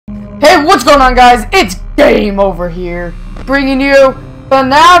Hey, what's going on, guys? It's Game Over here, bringing you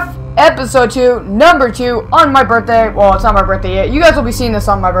FNAF Episode 2, Number 2, on my birthday. Well, it's not my birthday yet. You guys will be seeing this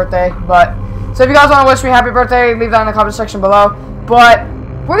on my birthday, but... So if you guys want to wish me happy birthday, leave that in the comment section below. But,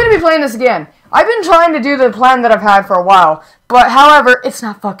 we're going to be playing this again. I've been trying to do the plan that I've had for a while, but however, it's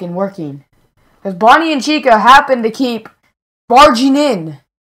not fucking working. Because Bonnie and Chica happen to keep barging in,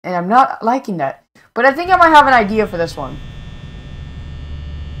 and I'm not liking that. But I think I might have an idea for this one.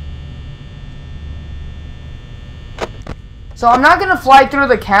 So I'm not going to fly through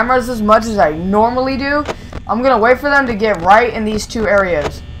the cameras as much as I normally do. I'm going to wait for them to get right in these two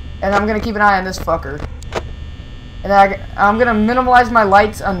areas. And I'm going to keep an eye on this fucker. And I'm going to minimize my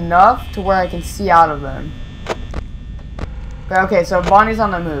lights enough to where I can see out of them. Okay, so Bonnie's on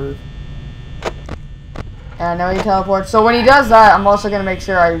the move. And I know he teleports. So when he does that, I'm also going to make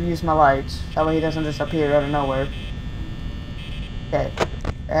sure I use my lights. That way he doesn't just appear out of nowhere. Okay.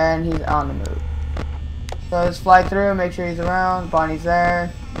 And he's on the move. So just fly through, make sure he's around. Bonnie's there.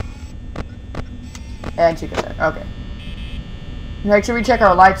 And Chica's there. Okay. Make sure we check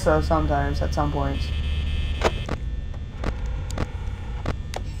our lights though sometimes, at some points.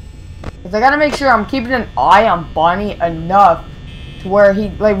 Because I gotta make sure I'm keeping an eye on Bonnie enough to where he,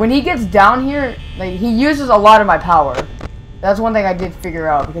 like, when he gets down here, like, he uses a lot of my power. That's one thing I did figure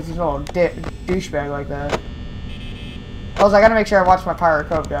out, because he's a little douchebag like that. Also, I gotta make sure I watch my Pirate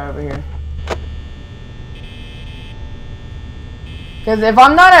Cove guy over here. Because if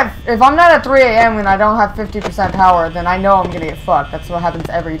I'm not at 3 AM and I don't have 50% power, then I know I'm gonna get fucked. That's what happens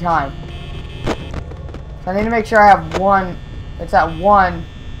every time. So I need to make sure I have one. It's at 1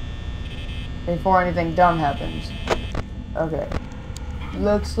 before anything dumb happens. Okay.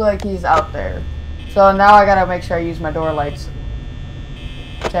 Looks like he's out there. So now I gotta make sure I use my door lights.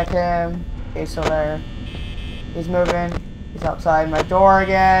 Check him. He's still there. He's moving. He's outside my door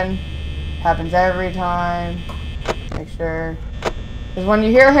again. Happens every time. Make sure. Because when you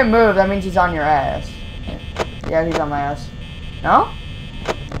hear him move, that means he's on your ass. Yeah, he's on my ass. No?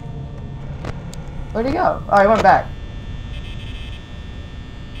 Where'd he go? Oh, he went back.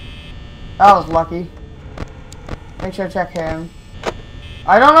 That was lucky. Make sure to check him.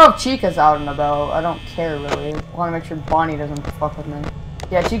 I don't know if Chica's out and about. I don't care, really. I want to make sure Bonnie doesn't fuck with me.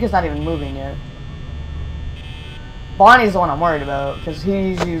 Yeah, Chica's not even moving yet. Bonnie's the one I'm worried about, because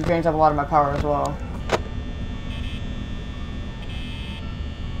he usually drains up a lot of my power as well.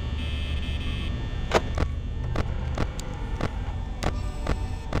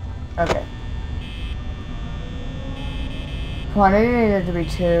 Okay. Come on, I need it to be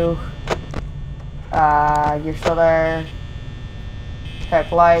 2. You're still there.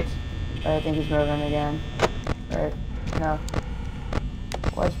 Check light. I think he's moving again. Right? No.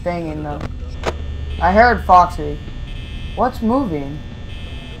 What's banging though? I heard Foxy. What's moving?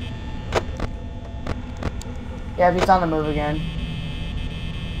 Yeah, he's on the move again.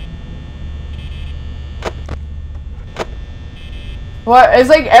 What? It's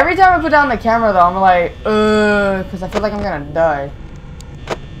like every time I put down the camera though, I'm like, because I feel like I'm gonna die.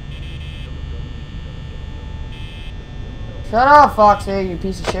 Shut up, Foxy, you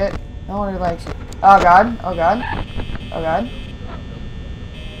piece of shit. No one likes you. Oh god, oh god, oh god.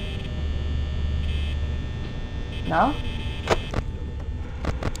 No?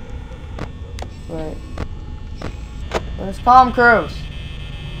 Wait. Where's Tom Cruise?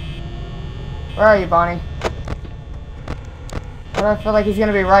 Where are you, Bonnie? I feel like he's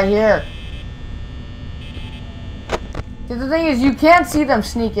gonna be right here. See, the thing is, you can't see them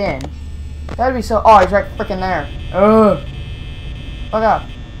sneak in. That'd be so. Oh, he's right freaking there. Ugh. Look up.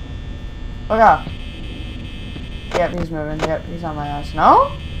 Look up. Yep, he's moving. Yep, he's on my ass.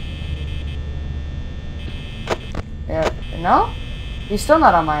 No? Yep. No? He's still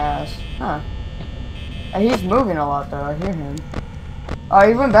not on my ass. Huh. And he's moving a lot, though. I hear him. Oh,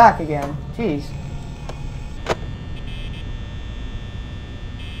 he went back again. Jeez.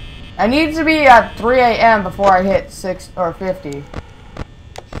 I need to be at 3 AM before I hit 6 or 50.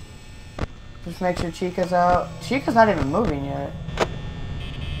 Just make sure Chica's out. Chica's not even moving yet.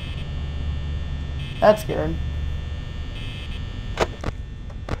 That's good.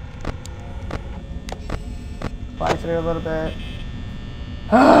 Fly through a little bit.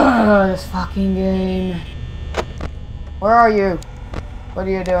 Oh, this fucking game. Where are you? What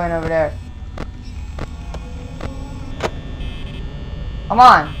are you doing over there? Come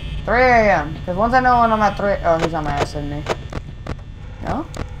on. 3 AM. Because once I know when I'm at 3... Oh, he's on my ass, isn't he? No?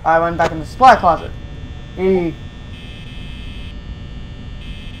 I went back in the supply closet. I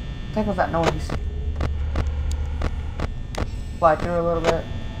think was that noise. Fly through a little bit.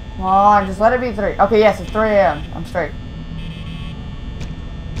 Come on, just let it be 3. Okay, yes, it's 3 AM. I'm straight.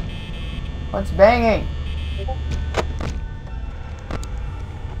 What's banging?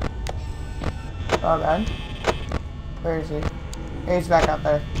 Oh god. Where is he? He's back out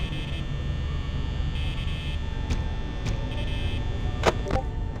there.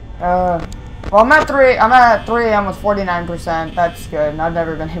 Well, I'm at 3 AM with 49%. That's good. I've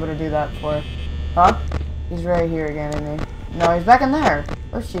never been able to do that before. Huh? He's right here again, isn't he? No, he's back in there.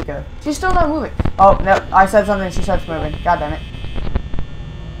 Where's Chica? She's still not moving. Oh, no. I said something. She starts moving. God damn it.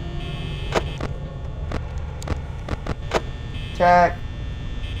 Check.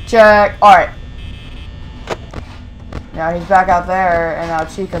 Check. Alright. Now he's back out there, and now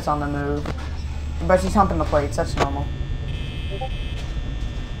Chica's on the move. But she's humping the plates. That's normal.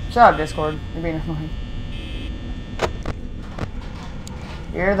 Shut up, Discord. You're being annoying.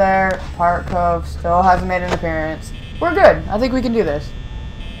 You're there. Pirate Cove still hasn't made an appearance. We're good. I think we can do this.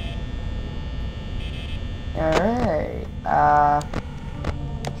 Alright. I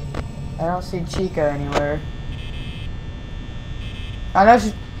don't see Chica anywhere. I know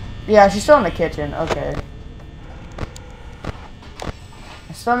she's... Yeah, she's still in the kitchen. Okay.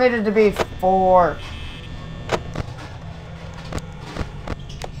 I still needed to be 4.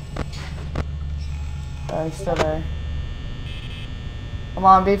 Oh, he's still there. Come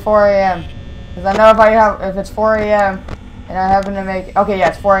on, be 4 AM. Because I know if it's 4 AM and I happen to make... Okay, yeah,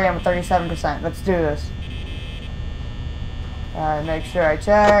 it's 4 AM with 37%. Let's do this. Make sure I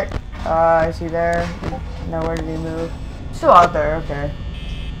check. Is he there? No, where did he move? Still out there, okay.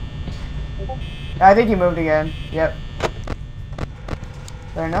 I think he moved again. Yep.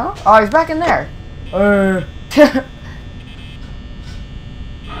 There, no? Oh, he's back in there. Oh,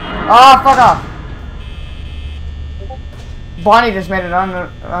 fuck off. Bonnie just made an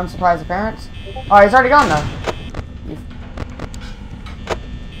unsurprised appearance. Oh, he's already gone though.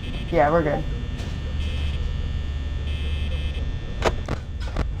 Yeah, we're good.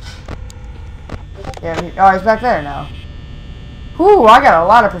 Yeah, oh, he's back there now. Whew, I got a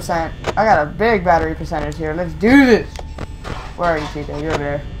lot of percent. I got a big battery percentage here. Let's do this. Where are you, Chica? You're over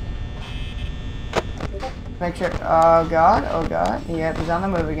there. Make sure. Oh, God. Oh, God. Yep, he's on the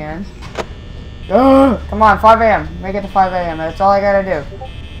move again. Ugh, come on, 5 AM. Make it to 5 AM. That's all I gotta do.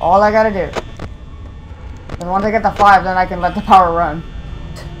 All I gotta do. And once I get to 5, then I can let the power run.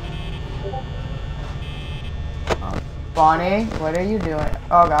 Bonnie, what are you doing?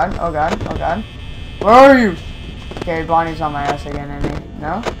 Oh, God. Oh, God. Oh, God. Where are you? Okay, Bonnie's on my ass again, isn't he?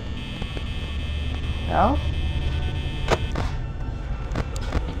 No? No?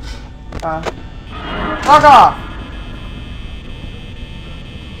 Fuck off!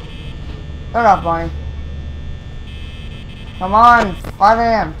 Fuck off, Bonnie. Come on, 5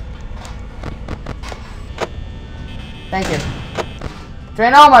 AM. Thank you.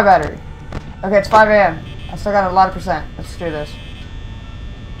 Drain all my battery. Okay, it's 5 AM. I still got a lot of percent. Let's do this.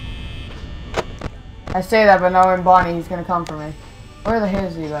 I say that, but knowing Bonnie, he's gonna come for me. Where the hell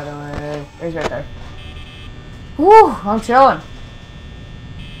is he, by the way? He's right there. Woo! I'm chilling.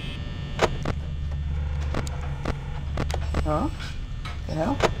 Huh? The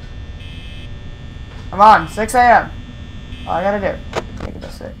hell? Come on, 6 AM. All I gotta do. Make it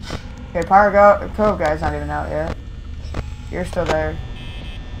to 6. Okay, Cove guy's not even out yet. You're still there.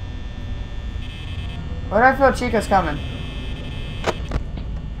 Where do I feel Chica's coming? Is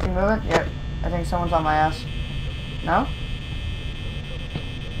he moving? Yep. I think someone's on my ass. No?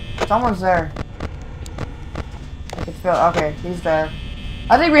 Someone's there. I can feel... Okay, he's there.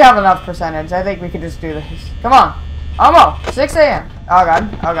 I think we have enough percentage. I think we can just do this. Come on. Almost. 6 AM. Oh, God.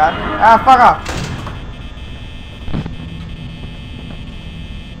 Oh, God. Ah, fuck off.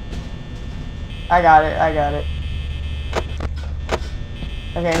 I got it. I got it.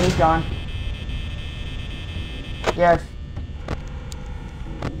 Okay, he's gone. Yes.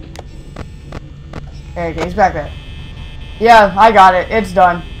 Okay, he's back there. Yeah, I got it. It's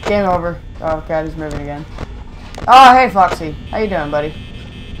done. Game over. Oh, God, he's moving again. Oh, hey, Foxy. How you doing, buddy?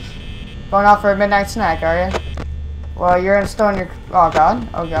 Going out for a midnight snack, are you? Well, you're still in your... Oh, God.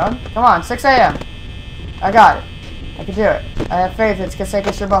 Oh, God. Come on, 6 AM. I got it. I can do it. I have faith it's gonna take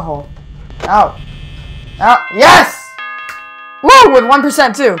us your butthole. Out. Out. Yes! Woo! With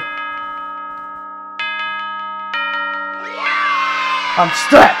 1% too. I'm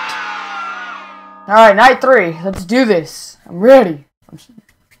strapped. Alright, night 3. Let's do this. I'm ready.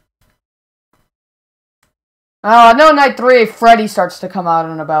 I know night 3, Freddy starts to come out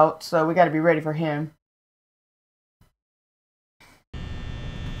and about, so we gotta be ready for him.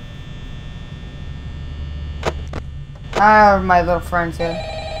 I have my little friends here.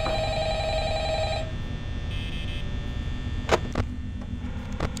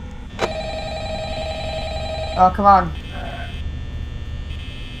 Oh, come on.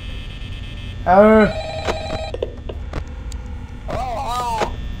 Hello.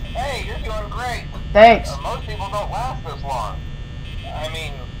 Hey, you're doing great. Thanks. Most people don't last this long. I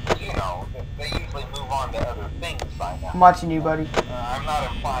mean, you know, they usually move on to other things by now. I'm watching you, buddy. I'm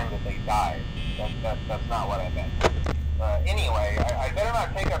not implying that they died. That's not what I meant. Anyway, I better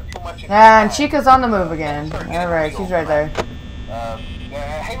not take up too much of your time. And Chica's on the move again. Alright, she's right there.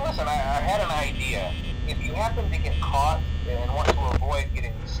 Hey, listen, I had an idea. If you happen to get caught and want to avoid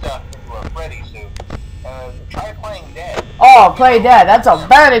getting stuffed into a Freddy suit, try playing dead. Oh, play dead. That's a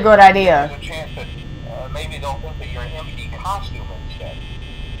very good idea. There's a chance that maybe they'll think that you're an empty costume instead.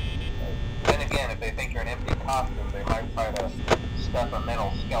 Then again, if they think you're an empty costume, they might try to stuff a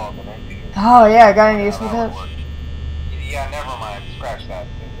mental skeleton into you. Oh, yeah, got any useful tips? Yeah, never mind. Scratch that.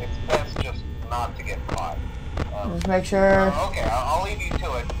 It's best just not to get caught. Just make sure. Okay, I'll leave you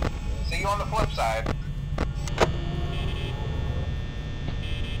to it. See you on the flip side.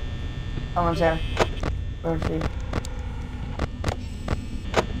 Someone's here. Where is she?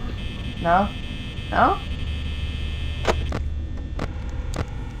 No? No?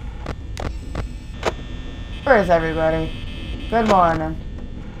 Where is everybody? Good morning.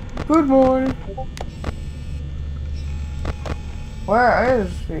 Good morning. Where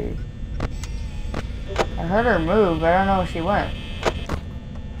is she? I heard her move, but I don't know where she went.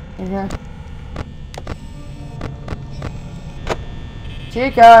 In here?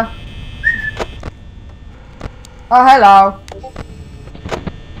 Chica! Oh, hello.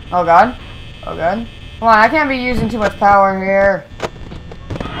 Oh, God. Oh, God. Come on, I can't be using too much power here.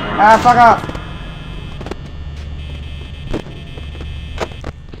 Ah, fuck off.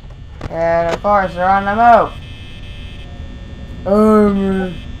 And, of course, they're on the move.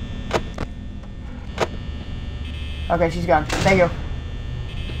 Okay, she's gone. Thank you.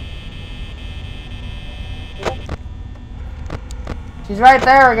 She's right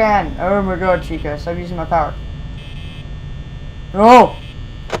there again. Oh my god, Chica. Stop using my power. No!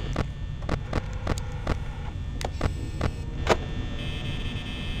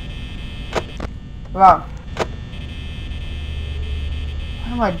 Wow.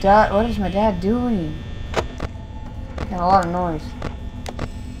 What is my dad doing? Making a lot of noise.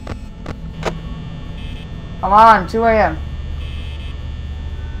 Come on, 2 a.m.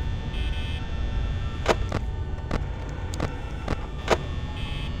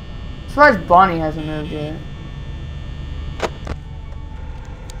 As far as Bonnie hasn't moved yet.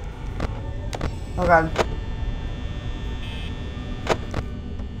 Oh god.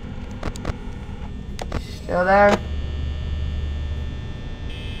 Still there?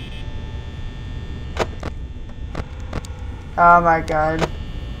 Oh my god.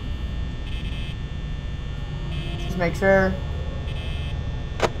 Just make sure.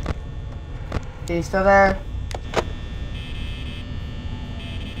 He's still there?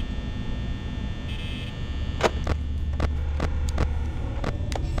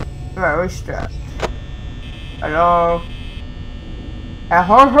 Alright, we're strapped. Hello?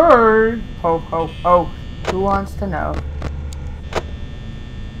 Ho ho ho. Who wants to know?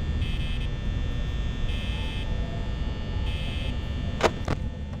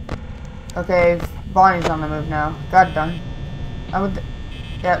 Okay, Bonnie's on the move now. God done.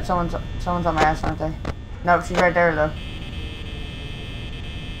 Yeah, someone's on my ass, aren't they? Nope, she's right there though.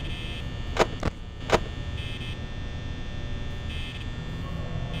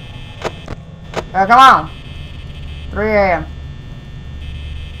 Come on! 3 a.m.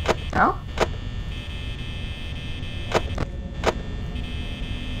 No?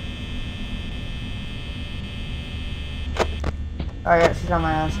 Oh yeah, she's on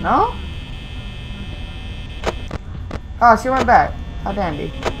my ass. No? Oh, she went back. How dandy.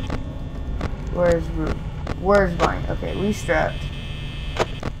 Where's Bonnie? Okay, we strapped.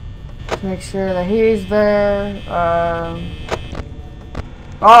 Let's make sure that he's there.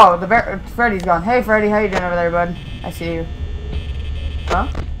 Oh, Freddy's gone. Hey, Freddy, how you doing over there, bud? I see you. Huh?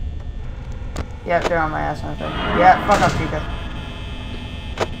 Yep, they're on my ass, aren't they? Yeah, fuck off, Chica.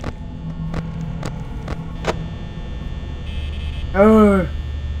 Ugh.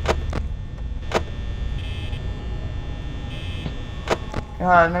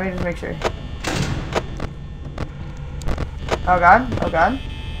 Let me just make sure. Oh god, oh god,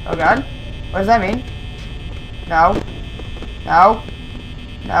 oh god. What does that mean? No. No.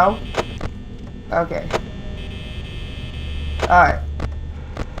 No. Okay. Alright.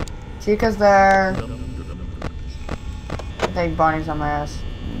 Chica's there. I think Bonnie's on my ass.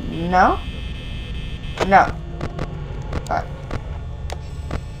 No? No. Alright.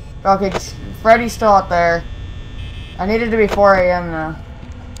 Okay, Freddy's still out there. I need it to be 4 a.m. now.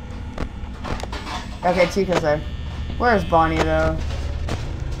 Okay, Chica's there. Where's Bonnie, though?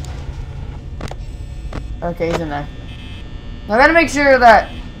 Okay, he's in there. Now I gotta make sure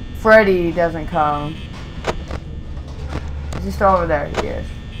that Freddy doesn't come. Is he still over there? He is.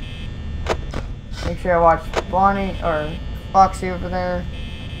 Make sure I watch Bonnie or Foxy over there.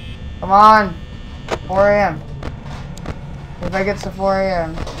 Come on! 4 a.m. If I get to 4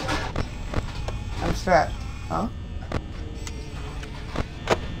 a.m. I'm strapped. Huh?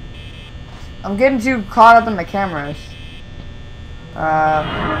 I'm getting too caught up in the cameras.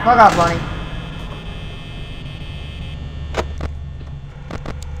 Fuck off, Bonnie.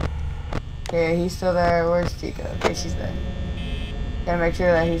 Okay, he's still there. Where's Chica? Okay, she's there. Gotta make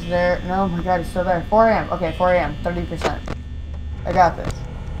sure that he's there. No, my god, he's still there. 4 a.m. Okay, 4 a.m. 30%. I got this.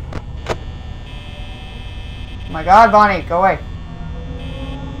 Oh my god, Bonnie, go away.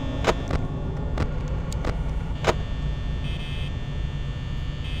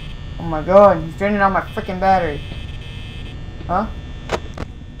 Oh my god, he's draining out my freaking battery. Huh?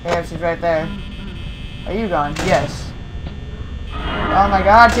 Yeah, she's right there. Are you gone? Yes. Oh my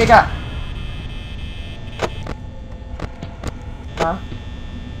god, Chica! Huh?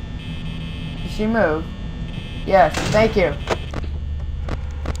 Did she move? Yes, thank you.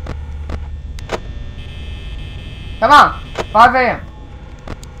 Come on! 5 a.m.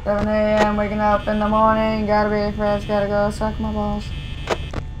 7 a.m. waking up in the morning. Gotta be fresh, gotta go suck my balls.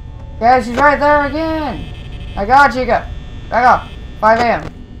 Yeah, she's right there again! My god, Chica! Back up! 5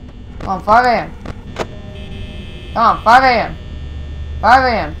 a.m. Come on, 5 a.m. Come on, 5 a.m. 5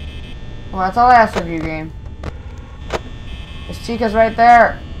 a.m. Come on, that's all I asked of you, game. This Chica's right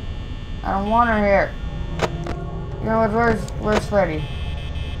there. I don't want her here. You know what? Where's Freddy?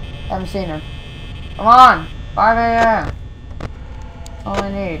 Haven't seen her. Come on! 5 a.m. That's all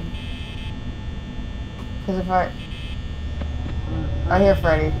I need. Because if I hear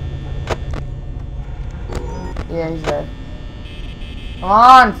Freddy. Yeah, he's dead. Come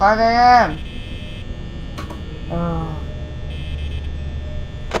on! 5 a.m. Oh.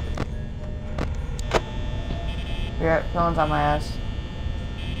 Yeah, no one's on my ass.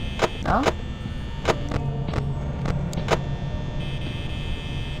 No?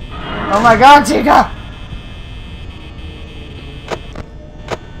 Oh my god, Chica!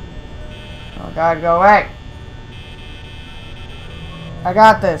 Oh god, go away. I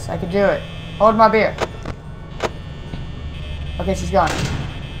got this. I can do it. Hold my beer. Okay, she's gone.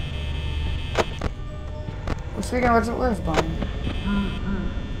 Well, speaking of which, where's Bonnie?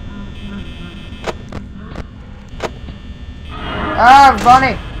 Ah,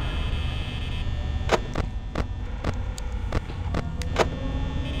 Bonnie!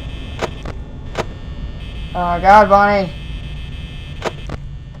 Oh god, Bonnie.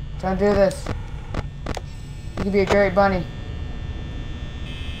 Don't do this. You could be a great bunny.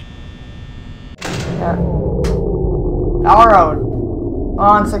 Yeah. Our road.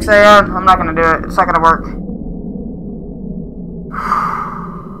 On 6 a.m. I'm not gonna do it. It's not gonna work.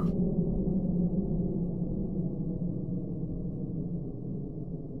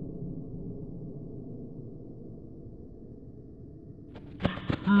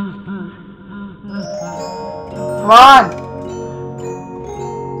 Come on!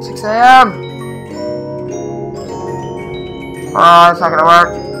 6 a.m. Oh, it's not gonna work.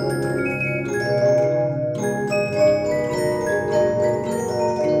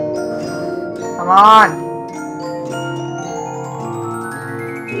 Come on!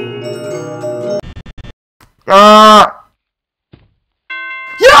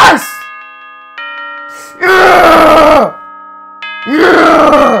 Yes! Yeah!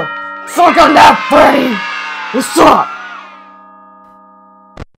 Yeah! Suck on that, Freddy! What's up?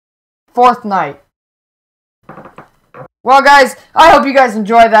 Fourth night. Well, guys, I hope you guys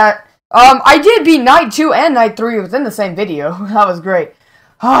enjoyed that. I did beat night 2 and night 3 within the same video. That was great.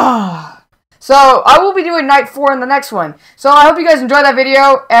 So, I will be doing night 4 in the next one. So, I hope you guys enjoyed that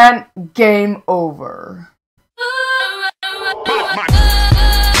video, and game over.